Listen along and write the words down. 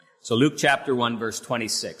So Luke chapter 1, verse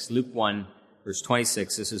 26. Luke 1, verse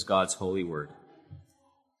 26, this is God's holy word.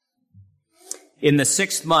 In the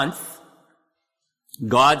 6th month,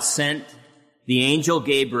 God sent the angel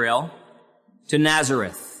Gabriel to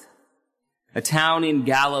Nazareth, a town in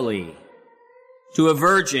Galilee, to a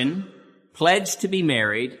virgin pledged to be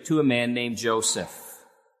married to a man named Joseph,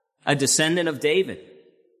 a descendant of David.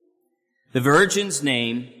 The virgin's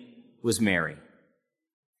name was Mary.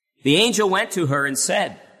 The angel went to her and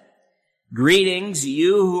said, "Greetings,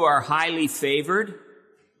 you who are highly favored.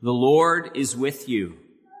 The Lord is with you."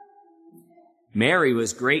 Mary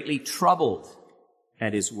was greatly troubled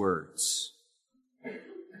at his words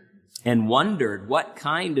and wondered what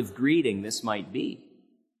kind of greeting this might be.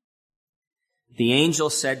 The angel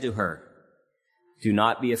said to her, "Do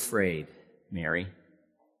not be afraid, Mary.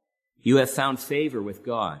 You have found favor with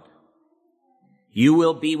God. You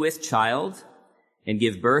will be with child and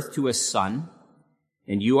give birth to a son,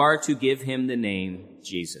 and you are to give him the name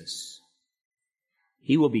Jesus.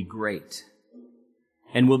 He will be great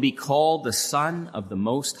and will be called the Son of the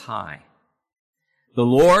Most High. The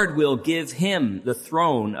Lord will give him the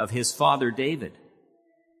throne of his father David,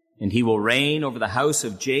 and he will reign over the house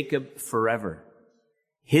of Jacob forever.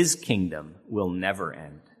 His kingdom will never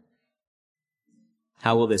end."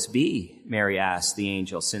 "How will this be?" Mary asked the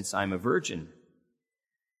angel, "since I'm a virgin?"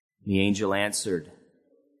 The angel answered,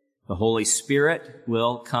 "The Holy Spirit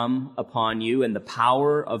will come upon you, and the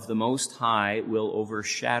power of the Most High will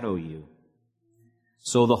overshadow you.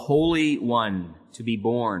 So the Holy One to be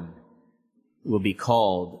born will be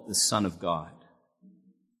called the Son of God.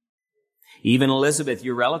 Even Elizabeth,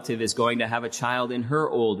 your relative, is going to have a child in her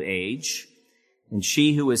old age, and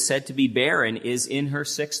she who is said to be barren is in her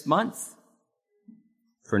 6th month.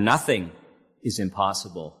 For nothing is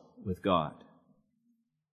impossible with God."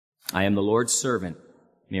 "I am the Lord's servant,"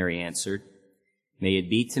 Mary answered. "May it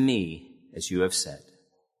be to me as you have said."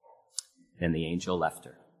 Then the angel left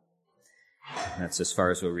her. That's as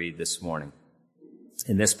far as we'll read this morning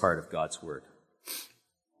in this part of God's Word.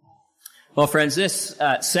 Well, friends, this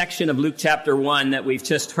section of Luke chapter 1 that we've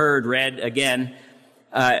just heard read again,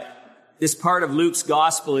 this part of Luke's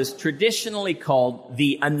gospel is traditionally called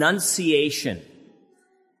the Annunciation.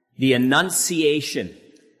 The Annunciation.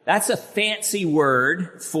 That's a fancy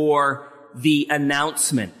word for the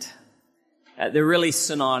announcement. They're really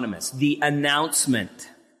synonymous. The announcement.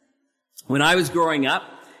 When I was growing up,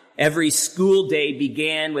 every school day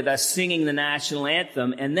began with us singing the national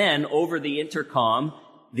anthem, and then over the intercom,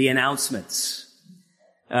 the announcements.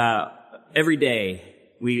 Every day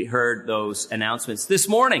we heard those announcements. This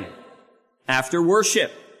morning, after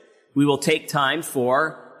worship, we will take time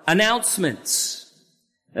for announcements.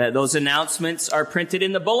 Those announcements are printed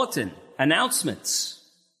in the bulletin. Announcements.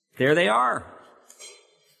 There they are.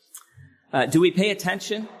 Do we pay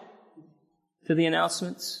attention to the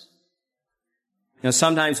announcements? You know,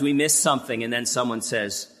 sometimes we miss something and then someone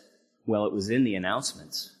says, "Well, it was in the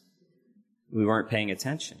announcements. We weren't paying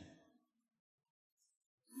attention."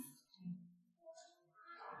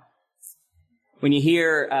 When you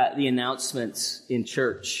hear the announcements in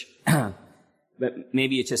church, but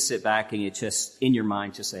maybe you just sit back and you just, in your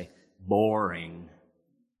mind, just say, "Boring.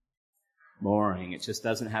 Boring." It just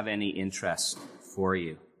doesn't have any interest for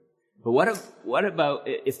you. But what about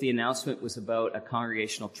if the announcement was about a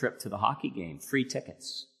congregational trip to the hockey game, free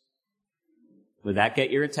tickets? Would that get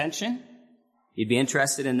your attention? You'd be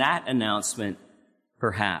interested in that announcement,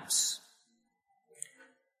 perhaps.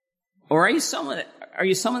 Or are you someone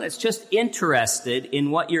that's just interested in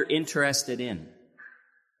what you're interested in?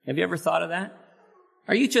 Have you ever thought of that?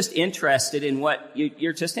 Are you just interested in what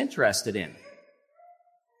you're just interested in?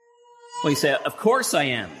 Well, you say, "Of course I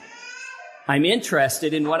am. I'm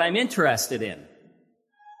interested in what I'm interested in."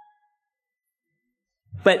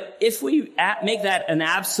 But if we make that an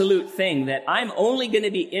absolute thing, that I'm only going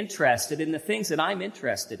to be interested in the things that I'm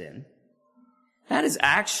interested in, that is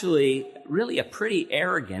actually really a pretty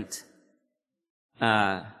arrogant,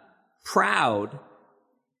 proud,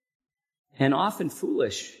 and often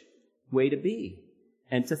foolish way to be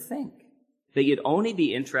and to think, that you'd only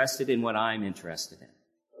be interested in what I'm interested in.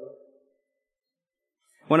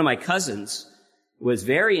 One of my cousins was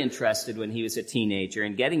very interested when he was a teenager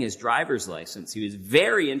in getting his driver's license. He was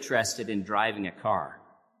very interested in driving a car.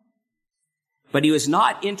 But he was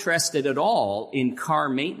not interested at all in car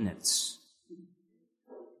maintenance.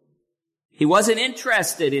 He wasn't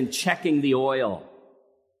interested in checking the oil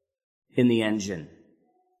in the engine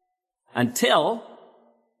until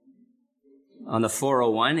on the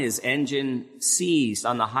 401, his engine seized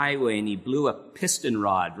on the highway and he blew a piston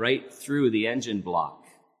rod right through the engine block.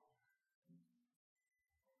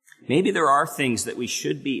 Maybe there are things that we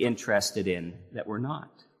should be interested in that we're not.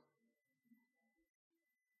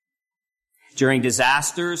 During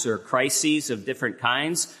disasters or crises of different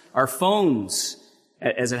kinds, our phones,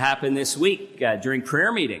 as it happened this week during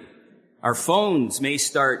prayer meeting, our phones may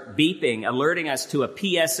start beeping, alerting us to a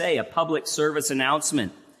PSA, a public service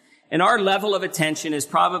announcement. And our level of attention is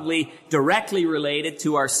probably directly related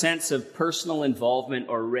to our sense of personal involvement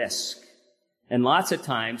or risk. And lots of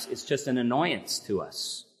times, it's just an annoyance to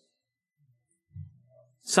us.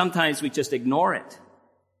 Sometimes we just ignore it.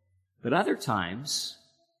 But other times,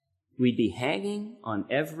 we'd be hanging on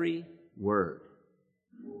every word.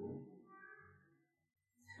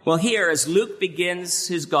 Well, here, as Luke begins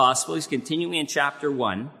his gospel, he's continuing in chapter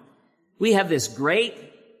 1, we have this great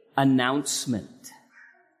announcement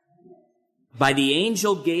by the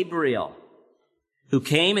angel Gabriel, who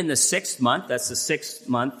came in the 6th month, that's the 6th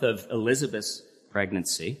month of Elizabeth's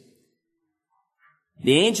pregnancy.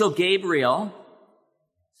 The angel Gabriel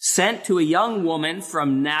sent to a young woman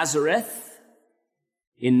from Nazareth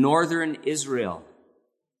in northern Israel.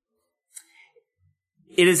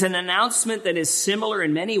 It is an announcement that is similar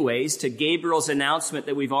in many ways to Gabriel's announcement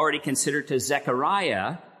that we've already considered to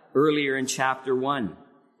Zechariah earlier in chapter 1.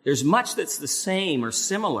 There's much that's the same or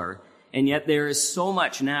similar, and yet there is so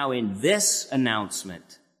much now in this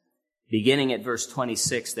announcement, beginning at verse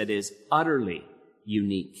 26, that is utterly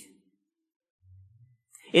unique.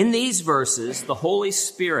 In these verses, the Holy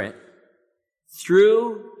Spirit,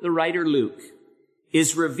 through the writer Luke,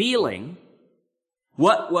 is revealing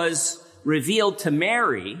what was revealed to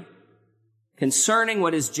Mary concerning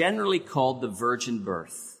what is generally called the virgin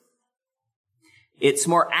birth. It's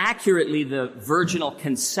more accurately the virginal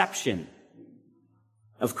conception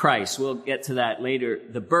of Christ. We'll get to that later.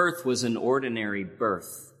 The birth was an ordinary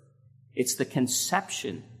birth. It's the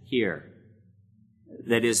conception here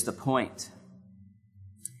that is the point.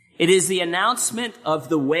 It is the announcement of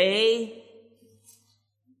the way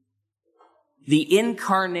the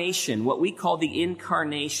incarnation, what we call the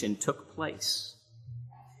incarnation, took place.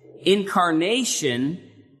 Incarnation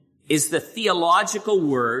is the theological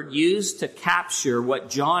word used to capture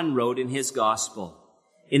what John wrote in his gospel.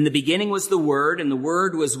 In the beginning was the Word, and the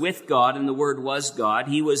Word was with God, and the Word was God.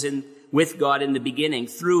 He was with God in the beginning.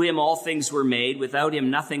 Through him all things were made. Without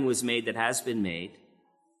him nothing was made that has been made.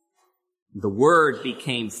 The Word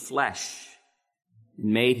became flesh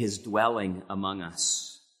and made his dwelling among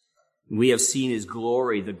us. We have seen his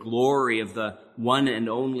glory, the glory of the one and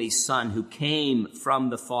only Son who came from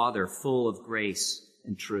the Father, full of grace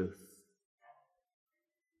and truth.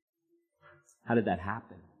 How did that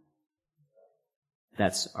happen?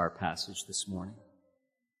 That's our passage this morning.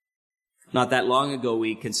 Not that long ago,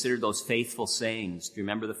 we considered those faithful sayings. Do you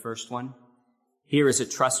remember the first one? Here is a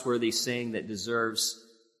trustworthy saying that deserves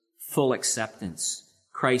full acceptance.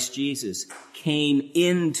 Christ Jesus came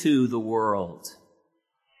into the world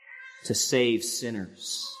to save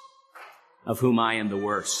sinners, of whom I am the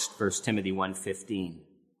worst. 1 Timothy 1:15.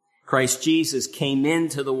 Christ Jesus came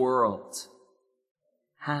into the world.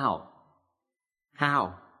 How?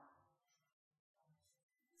 How?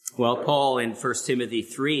 Well, Paul in 1 Timothy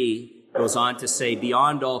 3 goes on to say,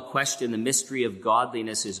 beyond all question, the mystery of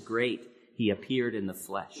godliness is great. He appeared in the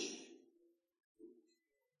flesh.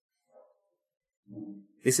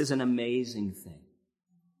 This is an amazing thing.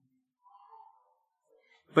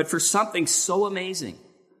 But for something so amazing,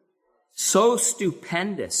 so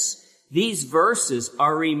stupendous, these verses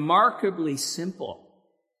are remarkably simple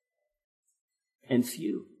and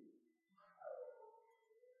few.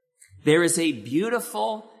 There is a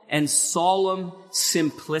beautiful and solemn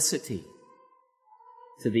simplicity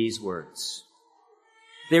to these words.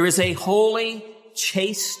 There is a holy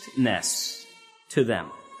chasteness to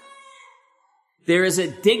them. There is a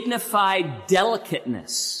dignified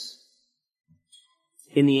delicateness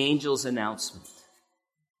in the angel's announcement.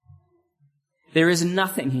 There is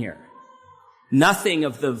nothing here. Nothing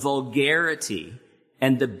of the vulgarity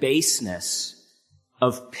and the baseness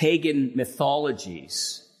of pagan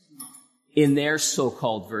mythologies in their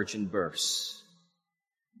so-called virgin births.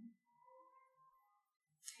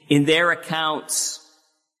 In their accounts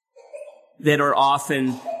that are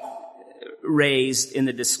often raised in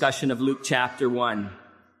the discussion of Luke chapter 1,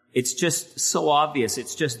 it's just so obvious.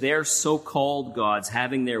 It's just their so-called gods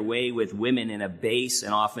having their way with women in a base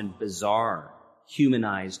and often bizarre,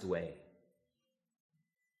 humanized way.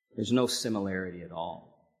 There's no similarity at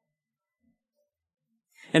all.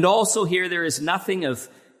 And also here there is nothing of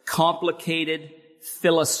complicated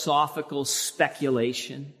philosophical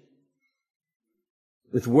speculation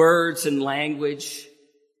with words and language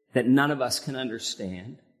that none of us can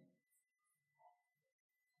understand.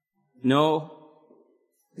 No,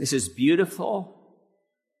 This is beautiful,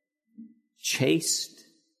 chaste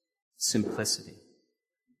simplicity.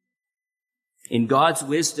 In God's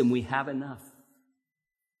wisdom, we have enough.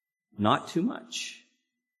 Not too much.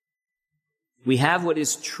 We have what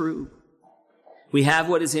is true. We have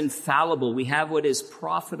what is infallible. We have what is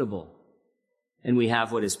profitable. And we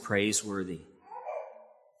have what is praiseworthy.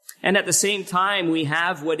 And at the same time, we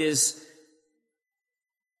have what is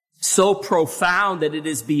so profound that it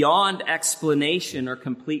is beyond explanation or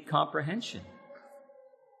complete comprehension.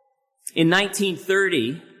 In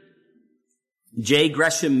 1930, J.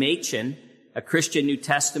 Gresham Machen, a Christian New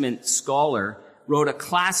Testament scholar, wrote a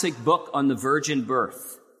classic book on the virgin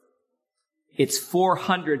birth. It's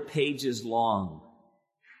 400 pages long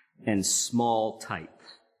and small type.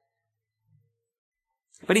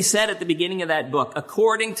 But he said at the beginning of that book,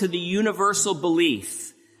 according to the universal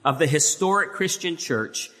belief of the historic Christian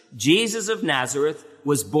church, Jesus of Nazareth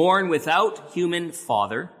was born without human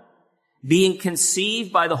father, being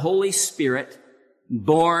conceived by the Holy Spirit,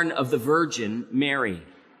 born of the Virgin Mary.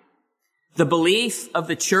 The belief of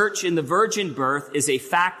the church in the virgin birth is a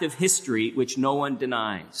fact of history which no one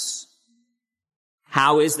denies.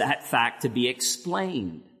 How is that fact to be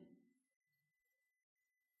explained?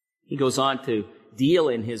 He goes on to deal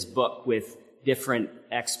in his book with different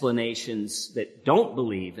explanations that don't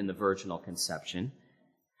believe in the virginal conception.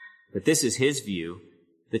 But this is his view.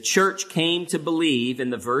 The church came to believe in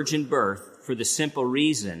the virgin birth for the simple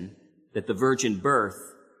reason that the virgin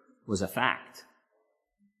birth was a fact.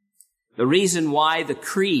 The reason why the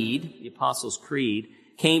creed, the Apostles' Creed,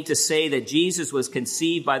 came to say that Jesus was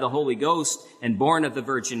conceived by the Holy Ghost and born of the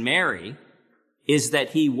Virgin Mary is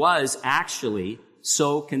that he was actually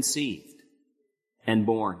so conceived and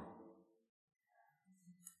born.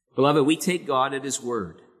 Beloved, we take God at his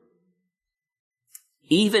word.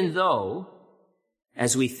 Even though,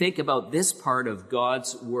 as we think about this part of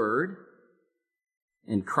God's word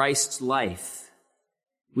and Christ's life,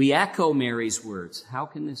 we echo Mary's words. How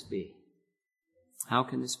can this be? How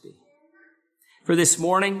can this be? For this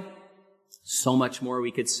morning, so much more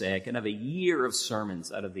we could say. I could have a year of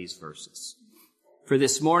sermons out of these verses. For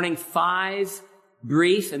this morning, 5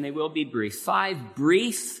 brief, and they will be brief, 5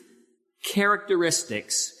 brief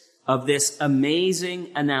characteristics of this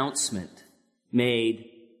amazing announcement made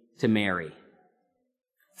to Mary.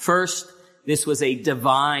 First, this was a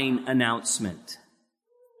divine announcement.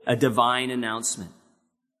 A divine announcement.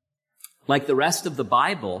 Like the rest of the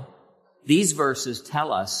Bible, these verses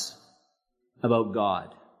tell us about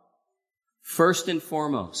God. First and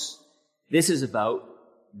foremost, this is about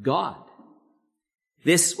God.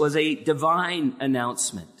 This was a divine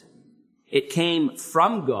announcement. It came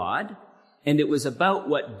from God, and it was about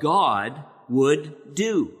what God would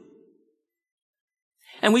do.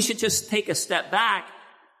 And we should just take a step back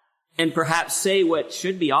and perhaps say what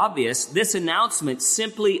should be obvious. This announcement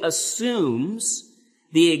simply assumes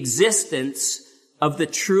the existence of the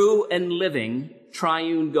true and living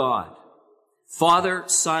triune God, Father,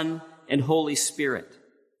 Son, and Holy Spirit.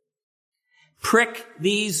 Prick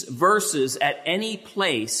these verses at any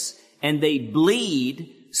place and they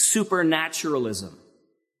bleed supernaturalism.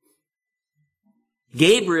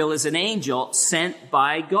 Gabriel is an angel sent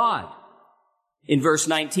by God. In verse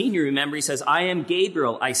 19, you remember, he says, I am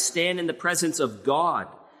Gabriel. I stand in the presence of God.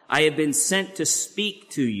 I have been sent to speak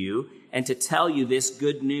to you and to tell you this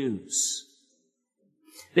good news.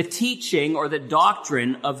 The teaching or the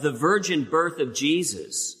doctrine of the virgin birth of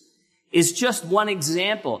Jesus is just one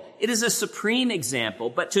example. It is a supreme example,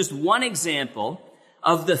 but just one example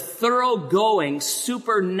of the thoroughgoing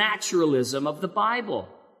supernaturalism of the Bible.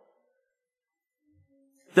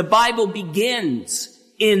 The Bible begins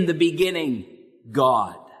in the beginning,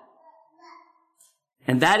 God.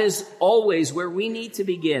 And that is always where we need to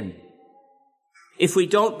begin. If we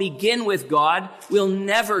don't begin with God, we'll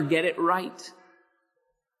never get it right.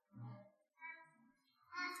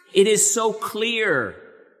 It is so clear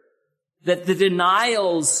that the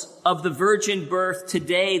denials of the virgin birth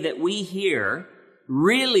today that we hear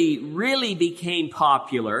really became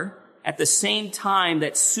popular at the same time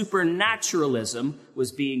that supernaturalism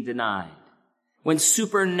was being denied. When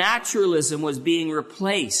supernaturalism was being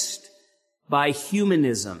replaced by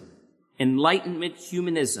humanism, Enlightenment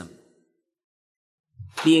humanism,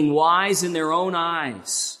 being wise in their own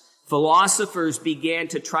eyes, philosophers began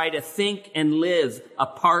to try to think and live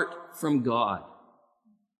apart from God.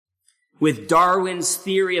 With Darwin's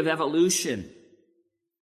theory of evolution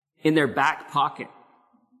in their back pocket,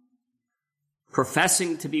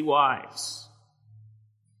 professing to be wise,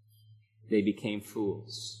 they became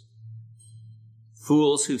fools.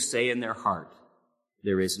 Fools who say in their heart,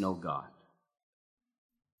 there is no God.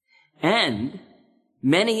 And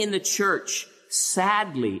Many in the church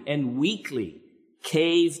sadly and weakly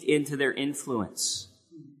caved into their influence,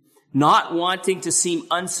 not wanting to seem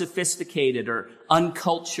unsophisticated or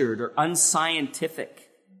uncultured or unscientific.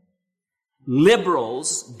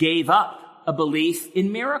 Liberals gave up a belief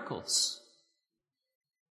in miracles.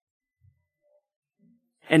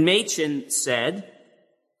 And Machen said,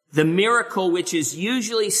 the miracle which is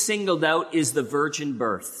usually singled out is the virgin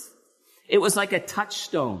birth. It was like a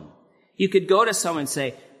touchstone. You could go to someone and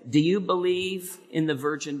say, do you believe in the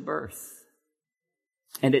virgin birth?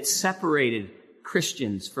 And it separated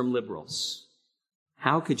Christians from liberals.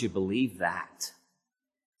 How could you believe that?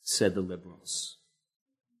 Said the liberals.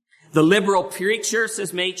 The liberal preacher,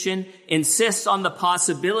 says Machen, insists on the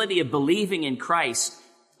possibility of believing in Christ,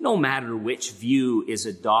 no matter which view is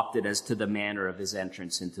adopted as to the manner of his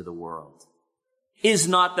entrance into the world. Is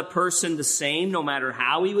not the person the same no matter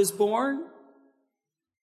how he was born?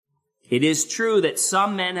 It is true that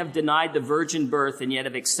some men have denied the virgin birth and yet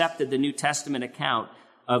have accepted the New Testament account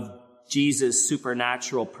of Jesus'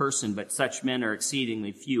 supernatural person, but such men are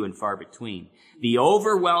exceedingly few and far between. The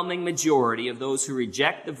overwhelming majority of those who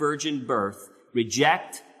reject the virgin birth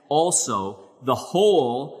reject also the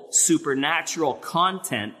whole supernatural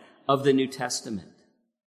content of the New Testament.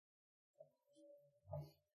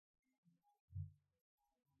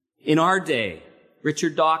 In our day,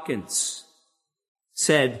 Richard Dawkins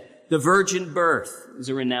said, the virgin birth, is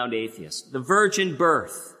a renowned atheist, the virgin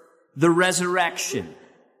birth, the resurrection,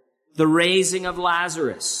 the raising of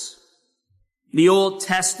Lazarus, the Old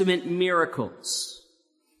Testament miracles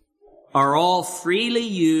are all freely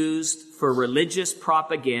used for religious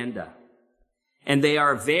propaganda, and they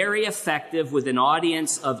are very effective with an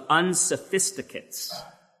audience of unsophisticates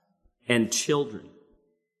and children.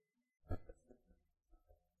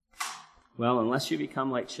 Well, unless you become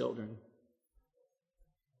like children,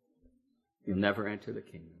 you'll never enter the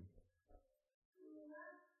kingdom.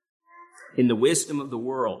 In the wisdom of the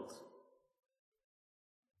world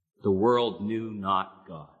knew not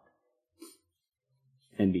God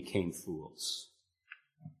and became fools.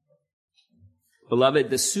 Beloved,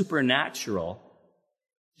 the supernatural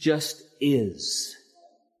just is.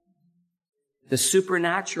 The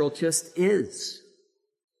supernatural just is.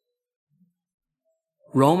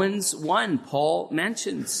 Romans 1, Paul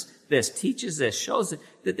mentions this, teaches this, shows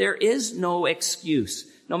that there is no excuse,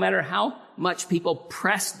 no matter how much people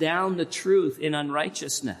press down the truth in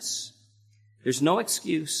unrighteousness. There's no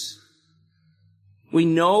excuse. We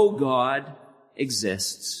know God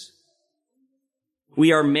exists.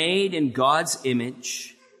 We are made in God's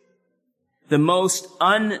image. The most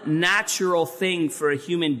unnatural thing for a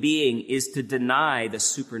human being is to deny the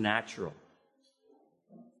supernatural.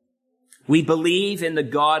 We believe in the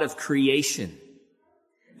God of creation,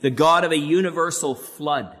 the God of a universal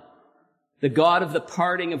flood, the God of the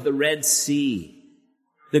parting of the Red Sea,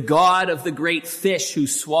 the God of the great fish who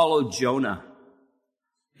swallowed Jonah,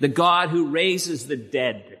 the God who raises the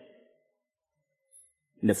dead,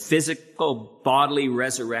 and the physical bodily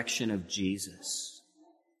resurrection of Jesus.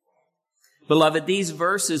 Beloved, these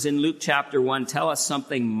verses in Luke chapter 1 tell us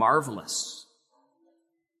something marvelous,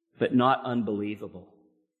 but not unbelievable.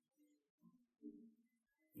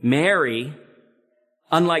 Mary,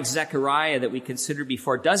 unlike Zechariah that we considered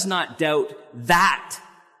before, does not doubt that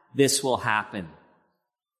this will happen.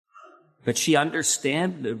 But she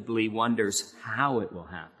understandably wonders how it will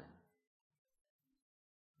happen.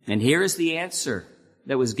 And here is the answer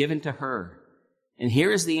that was given to her. And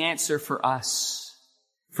here is the answer for us,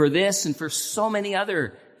 for this and for so many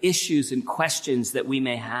other issues and questions that we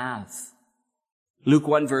may have. Luke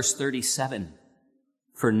 1 verse 37,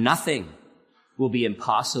 for nothing will be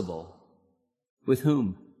impossible with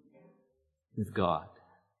whom? With God.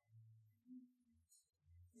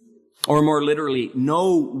 Or more literally,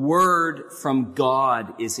 no word from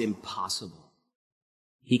God is impossible.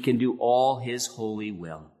 He can do all his holy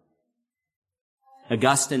will.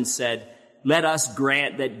 Augustine said, let us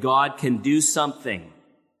grant that God can do something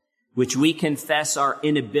which we confess our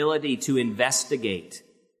inability to investigate.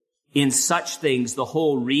 In such things, the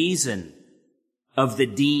whole reason of the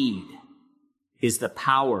deed is the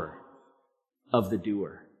power of the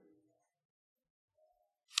doer.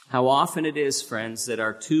 How often it is, friends, that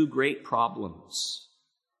our two great problems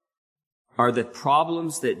are the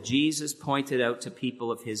problems that Jesus pointed out to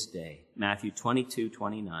people of his day. Matthew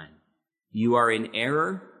 22:29. You are in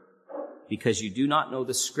error because you do not know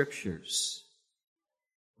the scriptures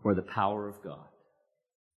or the power of God.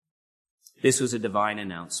 This was a divine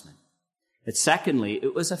announcement. But secondly,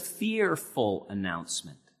 it was a fearful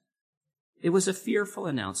announcement. It was a fearful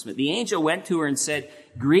announcement. The angel went to her and said,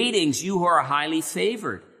 greetings, you who are highly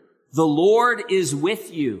favored. "The Lord is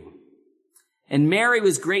with you." And Mary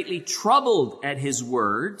was greatly troubled at his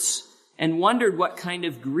words and wondered what kind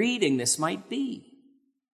of greeting this might be.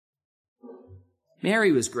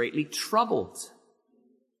 Mary was greatly troubled.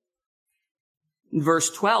 In verse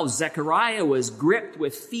 12, Zechariah was gripped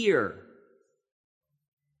with fear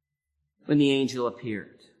when the angel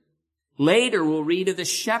appeared. Later, we'll read of the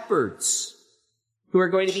shepherds who are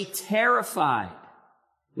going to be terrified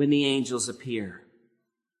when the angels appear.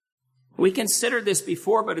 We considered this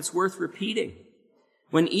before, but it's worth repeating.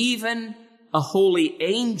 When even a holy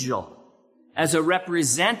angel, as a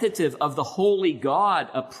representative of the holy God,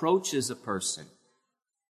 approaches a person,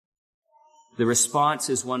 the response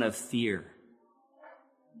is one of fear.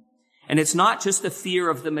 And it's not just the fear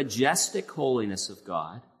of the majestic holiness of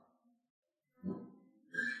God,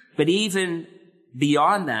 but even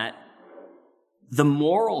beyond that, the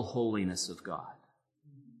moral holiness of God.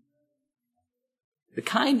 The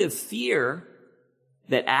kind of fear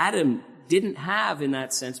that Adam didn't have in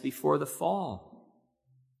that sense before the fall,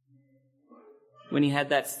 when he had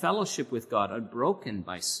that fellowship with God unbroken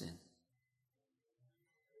by sin.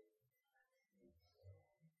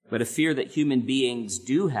 But a fear that human beings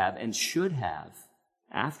do have and should have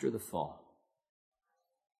after the fall.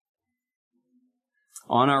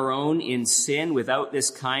 On our own in sin, without this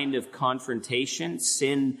kind of confrontation,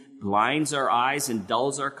 sin blinds our eyes and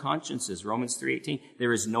dulls our consciences. Romans 3:18,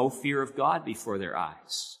 there is no fear of God before their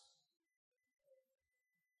eyes.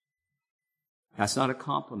 That's not a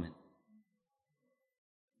compliment.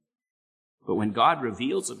 But when God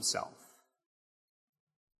reveals himself,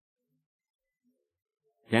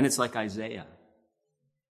 then it's like Isaiah.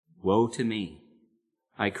 Woe to me.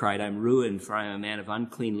 I cried, I'm ruined, for I am a man of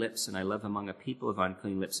unclean lips, and I live among a people of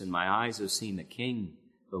unclean lips, and my eyes have seen the King,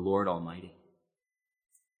 the Lord Almighty.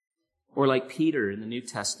 Or like Peter in the New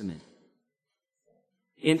Testament.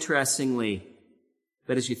 Interestingly,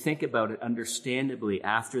 but as you think about it, understandably,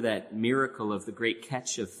 after that miracle of the great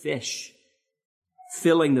catch of fish,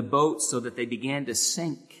 filling the boats so that they began to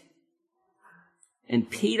sink,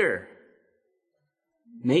 and Peter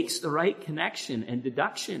makes the right connection and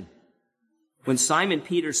deduction. When Simon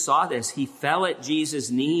Peter saw this, he fell at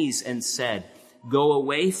Jesus' knees and said, "Go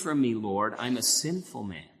away from me, Lord, I'm a sinful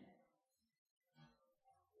man."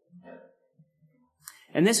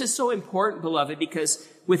 And this is so important, beloved, because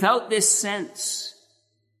without this sense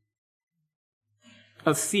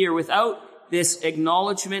of fear, without this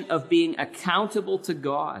acknowledgement of being accountable to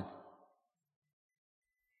God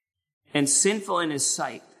and sinful in his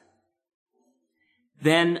sight,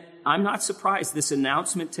 then I'm not surprised this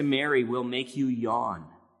announcement to Mary will make you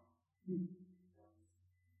yawn.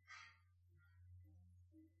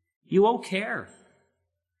 You won't care.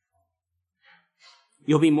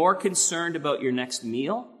 You'll be more concerned about your next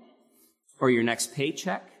meal or your next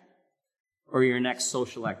paycheck or your next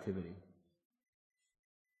social activity.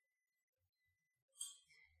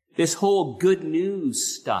 This whole good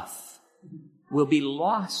news stuff will be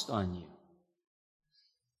lost on you.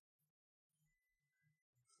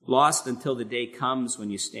 Lost until the day comes when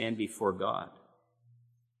you stand before God.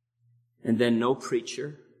 And then no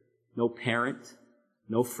preacher, no parent,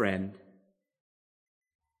 no friend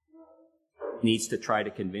needs to try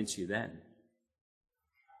to convince you then.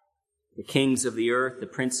 The kings of the earth, the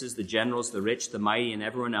princes, the generals, the rich, the mighty, and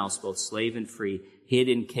everyone else, both slave and free, hid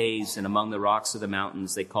in caves and among the rocks of the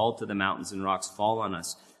mountains. They called to the mountains and rocks, "Fall on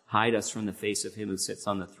us, hide us from the face of him who sits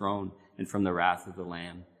on the throne and from the wrath of the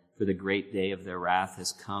Lamb. For the great day of their wrath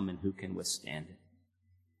has come, and who can withstand it?"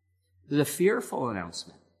 It was a fearful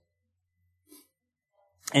announcement.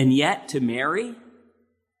 And yet to Mary,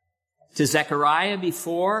 to Zechariah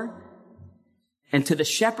before, and to the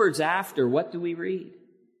shepherds after, what do we read?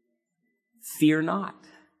 Fear not.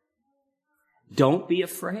 Don't be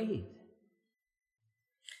afraid.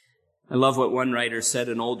 I love what one writer said,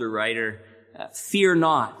 an older writer, fear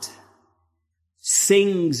not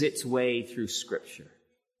sings its way through Scripture.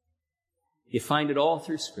 You find it all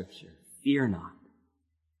through Scripture. Fear not.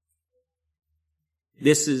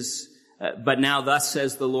 This is, but now thus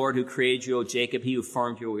says the Lord who created you, O Jacob, he who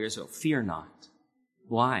formed you, O Israel. Fear not.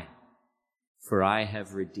 Why? For I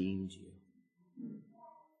have redeemed you.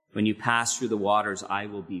 When you pass through the waters, I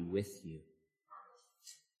will be with you.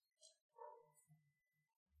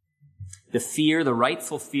 The fear, the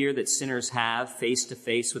rightful fear that sinners have face to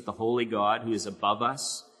face with the holy God who is above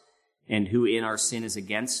us and who in our sin is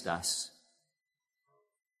against us.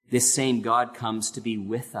 This same God comes to be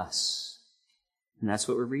with us. And that's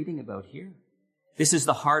what we're reading about here. This is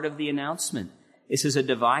the heart of the announcement. This is a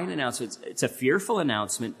divine announcement. It's a fearful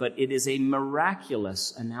announcement, but it is a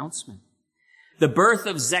miraculous announcement. The birth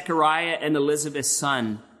of Zechariah and Elizabeth's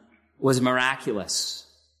son was miraculous.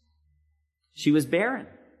 She was barren.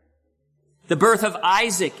 The birth of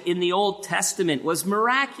Isaac in the Old Testament was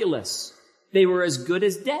miraculous. They were as good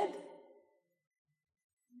as dead.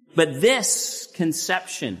 But this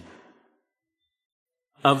conception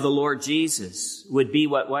of the Lord Jesus would be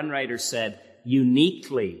what one writer said,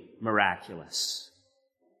 uniquely miraculous.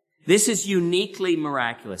 This is uniquely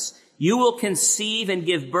miraculous. You will conceive and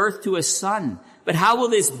give birth to a son. But how will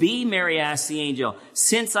this be, Mary asked the angel,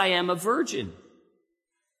 since I am a virgin?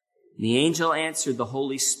 The angel answered, the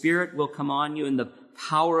Holy Spirit will come on you, and the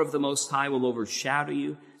power of the Most High will overshadow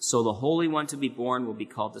you. So the Holy One to be born will be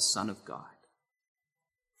called the Son of God.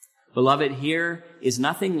 Beloved, here is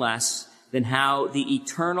nothing less than how the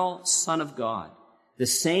eternal Son of God, the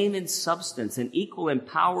same in substance and equal in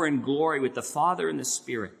power and glory with the Father and the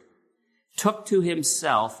Spirit, took to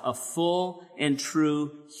himself a full and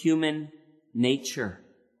true human nature,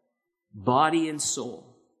 body and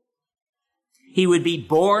soul. He would be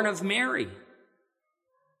born of Mary,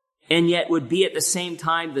 and yet would be at the same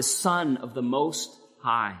time the Son of the Most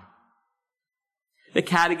High. The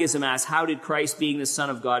Catechism asks, how did Christ, being the Son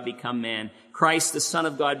of God, become man? Christ, the Son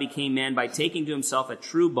of God, became man by taking to himself a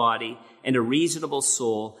true body and a reasonable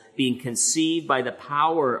soul, being conceived by the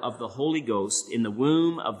power of the Holy Ghost in the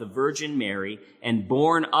womb of the Virgin Mary, and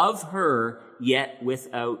born of her, yet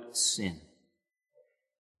without sin.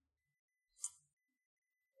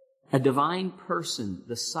 A divine person,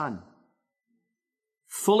 the Son,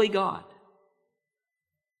 fully God.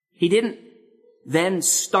 He didn't then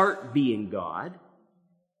start being God,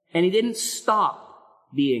 and he didn't stop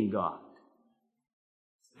being God.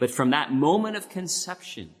 But from that moment of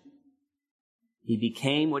conception, he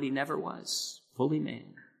became what he never was, fully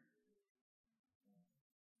man.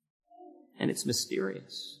 And it's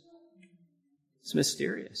mysterious. It's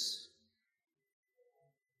mysterious.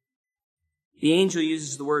 The angel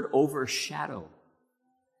uses the word overshadow.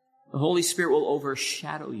 The Holy Spirit will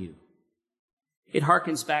overshadow you. It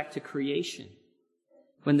harkens back to creation,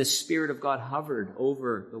 when the Spirit of God hovered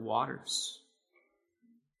over the waters.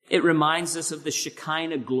 It reminds us of the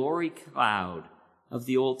Shekinah glory cloud of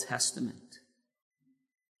the Old Testament.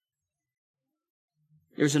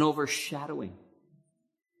 There's an overshadowing,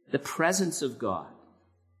 the presence of God,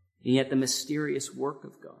 and yet the mysterious work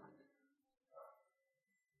of God.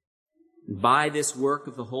 By this work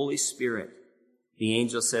of the Holy Spirit, the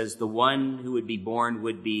angel says the one who would be born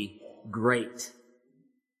would be great.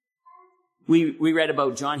 We read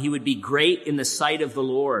about John, he would be great in the sight of the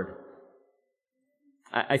Lord.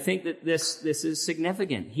 I think that this is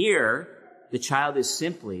significant. Here, the child is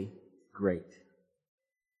simply great.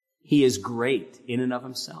 He is great in and of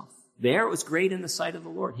himself. There it was great in the sight of the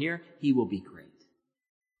Lord. Here, he will be great.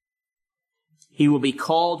 He will be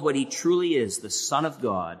called what he truly is, the Son of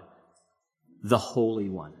God, the Holy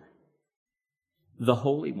One. The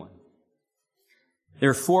Holy One. There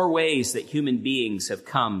are 4 ways that human beings have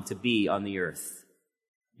come to be on the earth.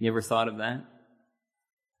 You ever thought of that?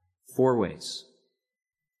 4 ways.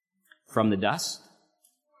 From the dust,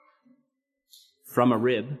 from a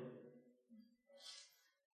rib,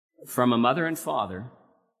 from a mother and father,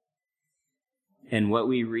 and what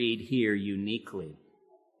we read here uniquely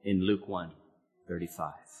in Luke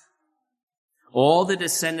 1:35. All the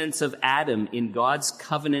descendants of Adam in God's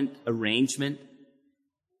covenant arrangement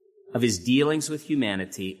of his dealings with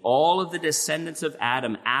humanity, all of the descendants of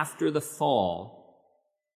Adam after the fall,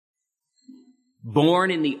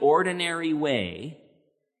 born in the ordinary way,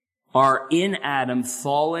 are in Adam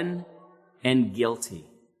fallen and guilty.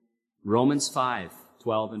 Romans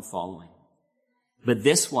 5:12 and following. But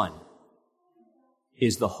this one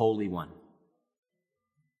is the Holy One,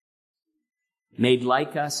 made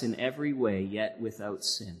like us in every way, yet without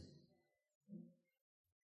sin.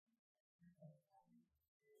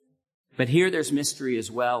 But here there's mystery as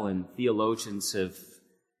well, and theologians have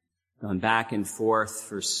gone back and forth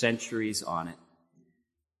for centuries on it.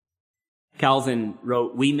 Calvin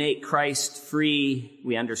wrote, we make Christ free,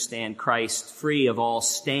 we understand Christ free of all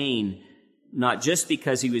stain, not just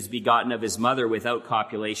because he was begotten of his mother without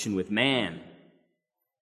copulation with man.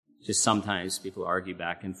 Just sometimes people argue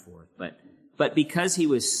back and forth, but because he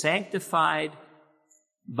was sanctified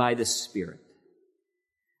by the Spirit.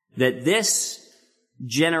 That this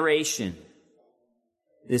generation,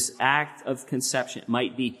 this act of conception,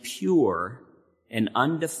 might be pure and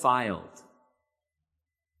undefiled,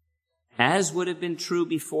 as would have been true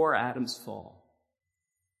before Adam's fall.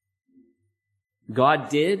 God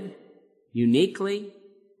did uniquely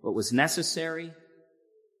what was necessary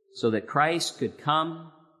so that Christ could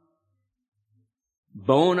come,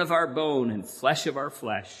 bone of our bone and flesh of our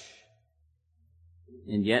flesh,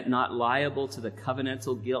 and yet not liable to the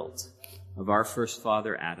covenantal guilt of our first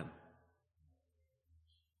father Adam.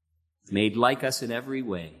 Made like us in every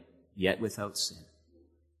way, yet without sin.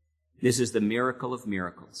 This is the miracle of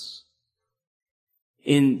miracles.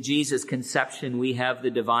 In Jesus' conception, we have the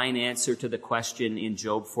divine answer to the question in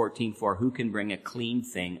Job 14:4, who can bring a clean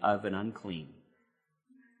thing of an unclean?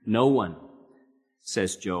 No one,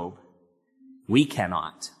 says Job. We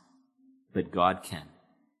cannot, but God can.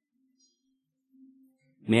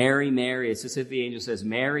 Mary, Mary, it's as if the angel says,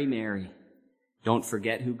 Mary, Mary, don't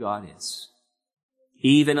forget who God is.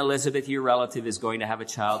 Even Elizabeth, your relative, is going to have a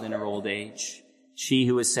child in her old age. She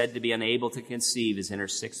who is said to be unable to conceive is in her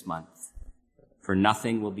 6th month. For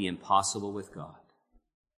nothing will be impossible with God.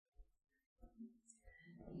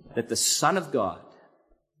 That the Son of God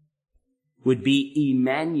would be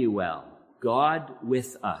Emmanuel, God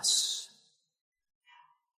with us,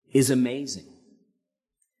 is amazing.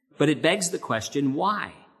 But it begs the question,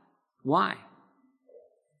 why? Why?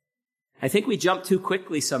 I think we jump too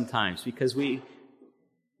quickly sometimes because we've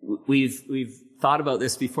thought about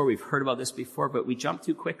this before, we've heard about this before, but we jump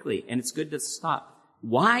too quickly, and it's good to stop.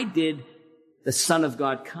 Why did the Son of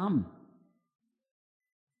God come?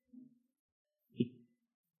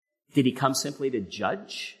 Did he come simply to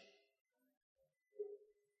judge?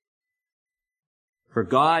 For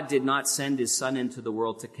God did not send his Son into the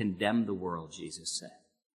world to condemn the world, Jesus said,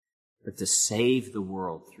 but to save the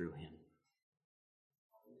world through him.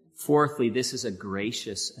 Fourthly, this is a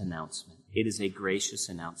gracious announcement. It is a gracious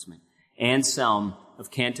announcement. Anselm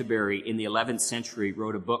of Canterbury in the 11th century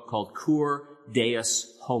wrote a book called Cur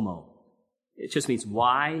Deus Homo. It just means,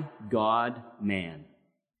 why God man?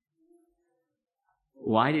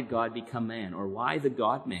 Why did God become man? Or why the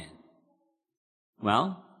God-man?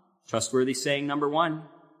 Well, trustworthy saying number 1,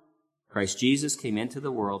 Christ Jesus came into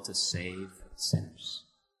the world to save sinners.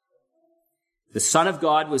 The Son of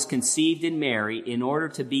God was conceived in Mary in order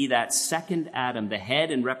to be that second Adam, the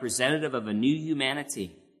head and representative of a new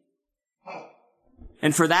humanity.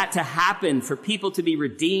 And for that to happen, for people to be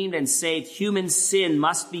redeemed and saved, human sin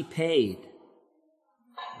must be paid.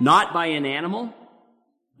 Not by an animal,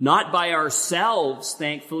 not by ourselves,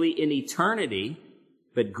 thankfully, in eternity,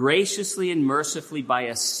 but graciously and mercifully by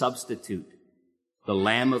a substitute, the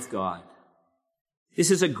Lamb of God. This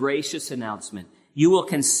is a gracious announcement. You will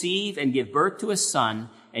conceive and give birth to a son,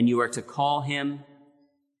 and you are to call him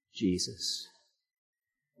Jesus.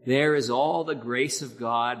 There is all the grace of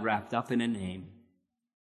God wrapped up in a name.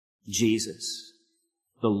 Jesus,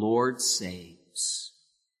 the Lord saves.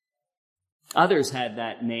 Others had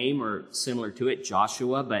that name or similar to it,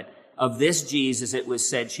 Joshua, but of this Jesus it was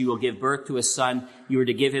said, she will give birth to a son. You are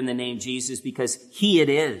to give him the name Jesus because he it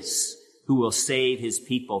is who will save his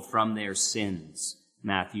people from their sins.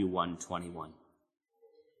 Matthew 1:21.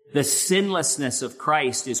 The sinlessness of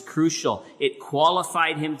Christ is crucial. It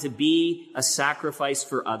qualified him to be a sacrifice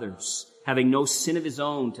for others, having no sin of his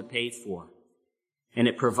own to pay for. And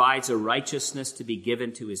it provides a righteousness to be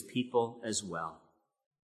given to his people as well.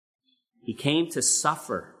 He came to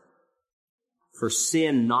suffer for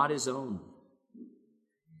sin, not his own.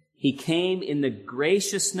 He came in the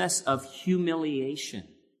graciousness of humiliation.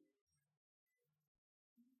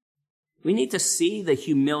 We need to see the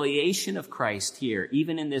humiliation of Christ here,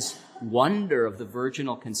 even in this wonder of the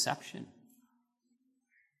virginal conception.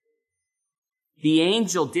 The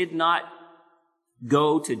angel did not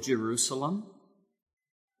go to Jerusalem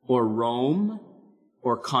or Rome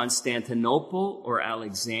or Constantinople or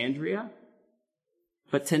Alexandria,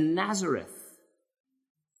 but to Nazareth.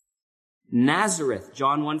 Nazareth,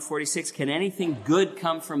 John 1:46, can anything good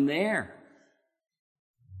come from there?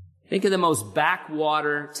 Think of the most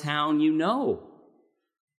backwater town you know.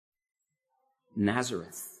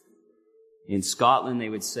 Nazareth. In Scotland, they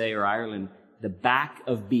would say, or Ireland, the back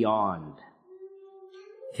of beyond.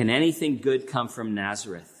 Can anything good come from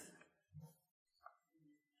Nazareth?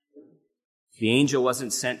 The angel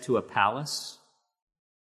wasn't sent to a palace,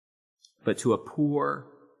 but to a poor,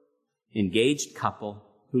 engaged couple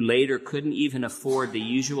who later couldn't even afford the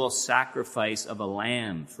usual sacrifice of a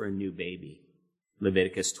lamb for a new baby.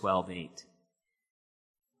 Leviticus 12:8.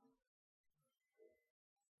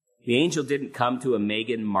 The angel didn't come to a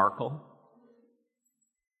Meghan Markle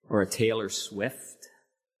or a Taylor Swift,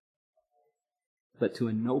 but to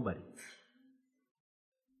a nobody.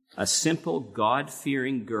 A simple,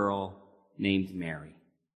 God-fearing girl named Mary.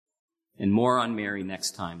 And more on Mary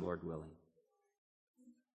next time, Lord willing.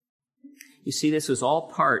 You see, this was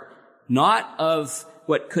all part, not of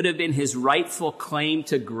what could have been his rightful claim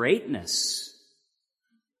to greatness,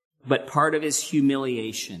 but part of his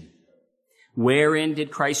humiliation. Wherein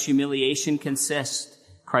did Christ's humiliation consist?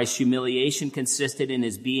 Christ's humiliation consisted in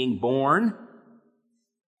his being born,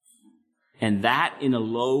 and that in a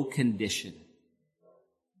low condition.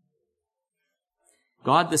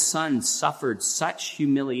 God the Son suffered such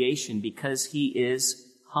humiliation because he is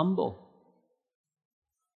humble.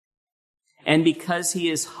 And because he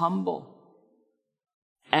is humble,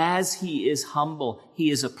 as he is humble, he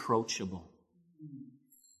is approachable.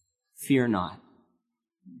 Fear not.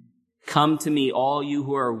 Come to me, all you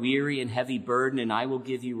who are weary and heavy burdened, and I will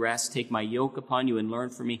give you rest. Take my yoke upon you and learn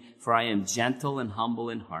from me, for I am gentle and humble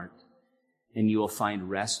in heart, and you will find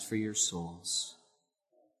rest for your souls.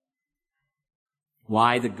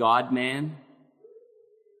 Why the God-man?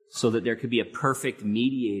 So that there could be a perfect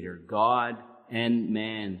mediator, God and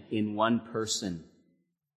man in one person,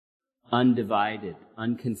 undivided,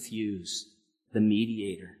 unconfused, the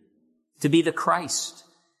mediator. To be the Christ,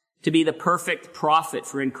 to be the perfect prophet,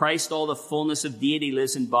 for in Christ all the fullness of deity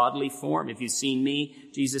lives in bodily form. If you've seen me,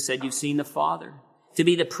 Jesus said, you've seen the Father. To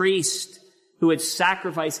be the priest who would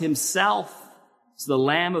sacrifice himself as the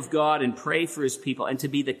Lamb of God and pray for his people, and to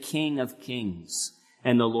be the King of kings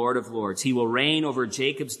and the Lord of lords. He will reign over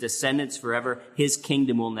Jacob's descendants forever. His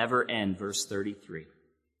kingdom will never end. Verse 33.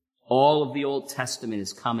 All of the Old Testament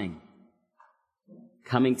is coming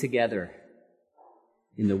together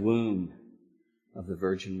in the womb of the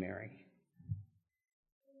Virgin Mary.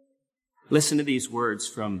 Listen to these words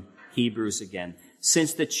from Hebrews again.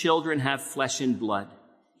 Since the children have flesh and blood,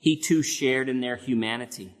 he too shared in their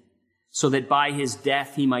humanity, so that by his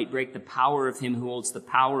death he might break the power of him who holds the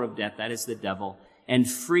power of death, that is the devil, and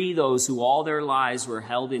free those who all their lives were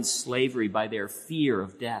held in slavery by their fear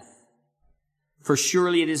of death. For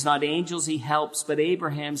surely it is not angels he helps, but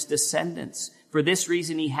Abraham's descendants. For this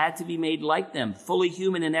reason he had to be made like them, fully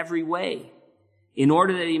human in every way, in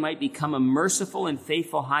order that he might become a merciful and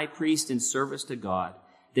faithful high priest in service to God,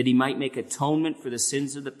 that he might make atonement for the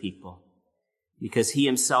sins of the people. Because he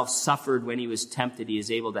himself suffered when he was tempted, he is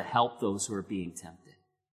able to help those who are being tempted.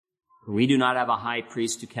 For we do not have a high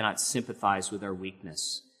priest who cannot sympathize with our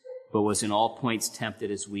weakness, but was in all points tempted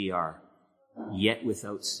as we are, yet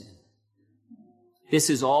without sin. This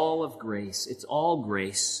is all of grace. It's all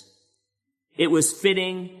grace. It was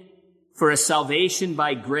fitting for a salvation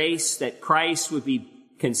by grace that Christ would be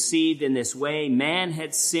conceived in this way. Man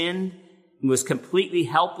had sinned and was completely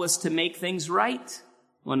helpless to make things right,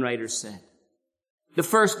 one writer said. The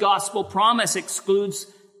first gospel promise excludes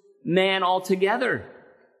man altogether.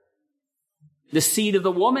 The seed of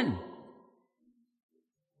the woman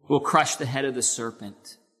will crush the head of the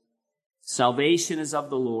serpent. Salvation is of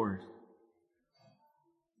the Lord.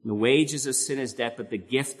 The wages of sin is death, but the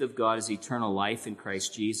gift of God is eternal life in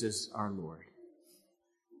Christ Jesus our Lord.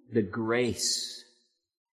 The grace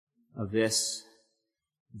of this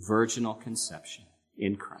virginal conception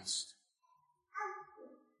in Christ.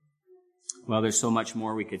 Well, there's so much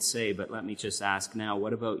more we could say, but let me just ask now,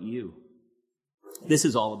 what about you? This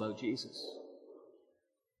is all about Jesus.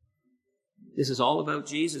 This is all about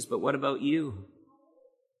Jesus, but what about you?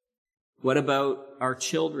 What about our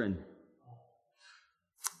children?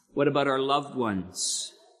 What about our loved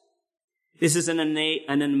ones? This is an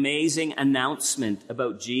amazing announcement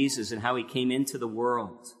about Jesus and how he came into the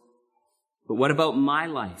world. But what about my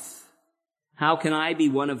life? How can I be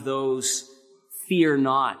one of those fear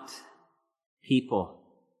not people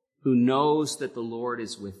who knows that the Lord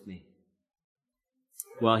is with me?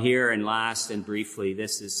 Well, here and last and briefly,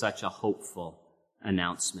 this is such a hopeful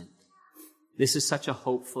announcement. This is such a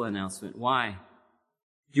hopeful announcement. Why?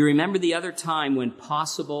 Do you remember the other time when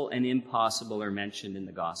possible and impossible are mentioned in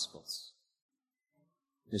the Gospels?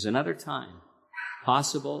 There's another time.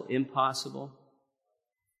 Possible, impossible.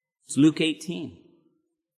 It's Luke 18.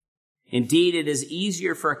 Indeed, it is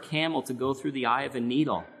easier for a camel to go through the eye of a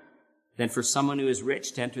needle than for someone who is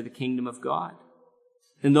rich to enter the kingdom of God.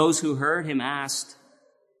 And those who heard him asked,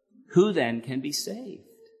 who then can be saved?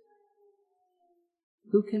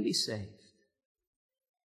 Who can be saved?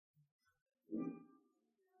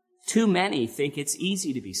 Too many think it's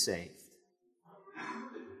easy to be saved.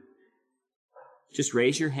 Just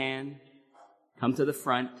raise your hand, come to the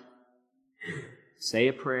front, say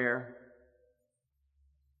a prayer.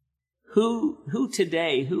 Who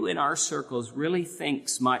today, who in our circles really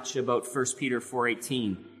thinks much about 1 Peter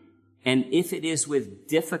 4:18? And if it is with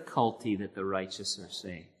difficulty that the righteous are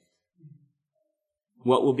saved,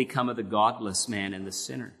 what will become of the godless man and the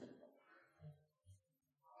sinner?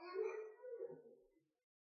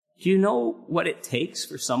 Do you know what it takes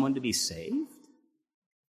for someone to be saved?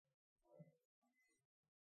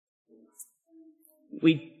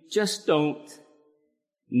 We just don't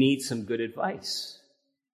need some good advice.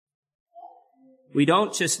 We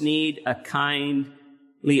don't just need a kind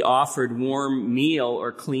offered warm meal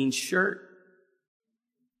or clean shirt.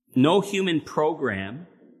 No human program,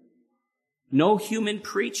 no human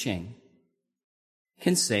preaching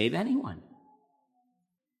can save anyone.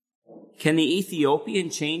 Can the Ethiopian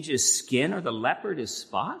change his skin or the leopard his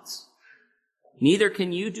spots? Neither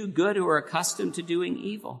can you do good who are accustomed to doing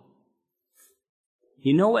evil.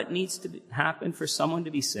 You know what needs to happen for someone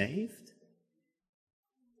to be saved?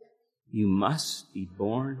 You must be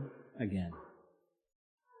born again.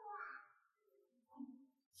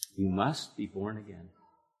 You must be born again.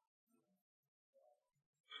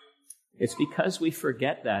 It's because we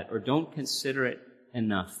forget that or don't consider it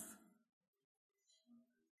enough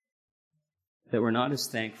that we're not as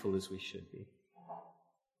thankful as we should be.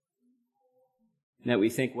 That we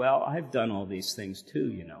think, well, I've done all these things too,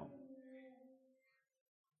 you know.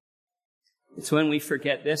 It's when we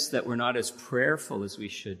forget this that we're not as prayerful as we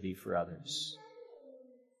should be for others.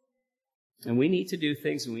 And we need to do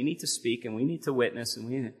things, and we need to speak, and we need to witness, and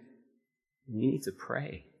we need to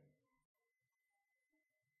pray.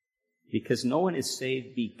 Because no one is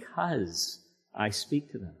saved because I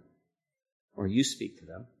speak to them, or you speak to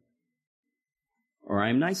them, or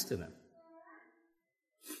I'm nice to them.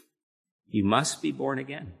 You must be born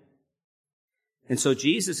again. And so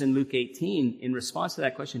Jesus in Luke 18, in response to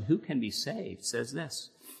that question, who can be saved, says this: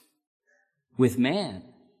 with man,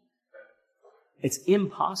 it's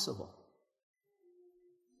impossible.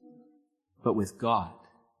 But with God,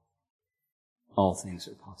 all things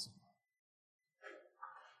are possible.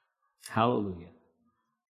 Hallelujah.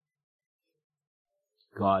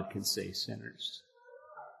 God can save sinners.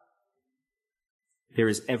 There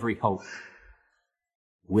is every hope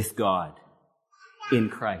with God in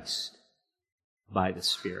Christ by the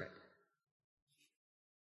Spirit.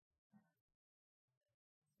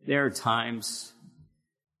 There are times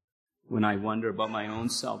when I wonder about my own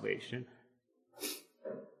salvation.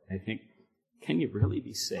 I think, can you really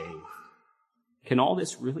be saved? Can all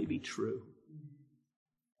this really be true?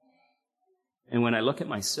 And when I look at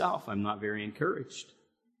myself, I'm not very encouraged.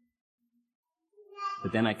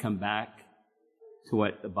 But then I come back to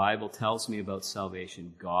what the Bible tells me about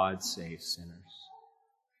salvation. God saves sinners.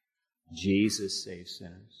 Jesus saves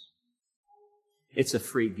sinners. It's a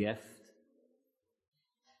free gift.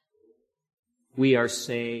 We are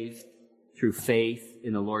saved through faith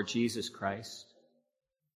in the Lord Jesus Christ.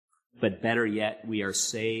 But better yet, we are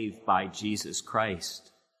saved by Jesus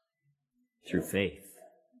Christ through faith.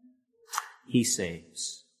 He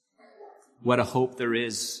saves. What a hope there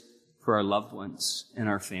is for our loved ones and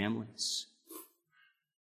our families.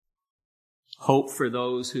 Hope for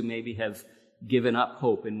those who maybe have given up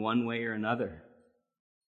hope in one way or another.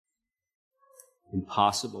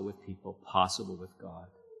 Impossible with people, possible with God.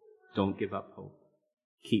 Don't give up hope.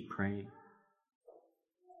 Keep praying.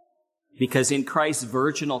 Because in Christ's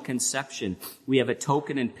virginal conception, we have a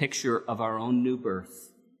token and picture of our own new birth.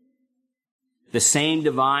 The same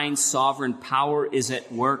divine sovereign power is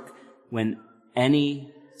at work when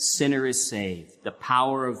any sinner is saved. The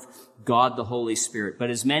power of God the Holy Spirit. But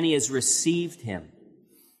as many as received him,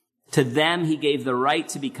 to them he gave the right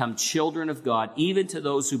to become children of God, even to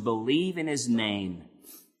those who believe in his name,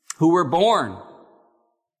 who were born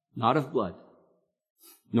not of blood,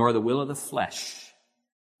 nor the will of the flesh,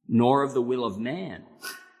 nor of the will of man,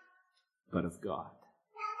 but of God.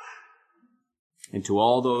 And to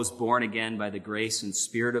all those born again by the grace and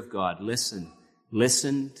Spirit of God, listen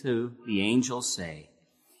to the angels say,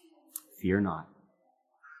 fear not,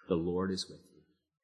 the Lord is with you.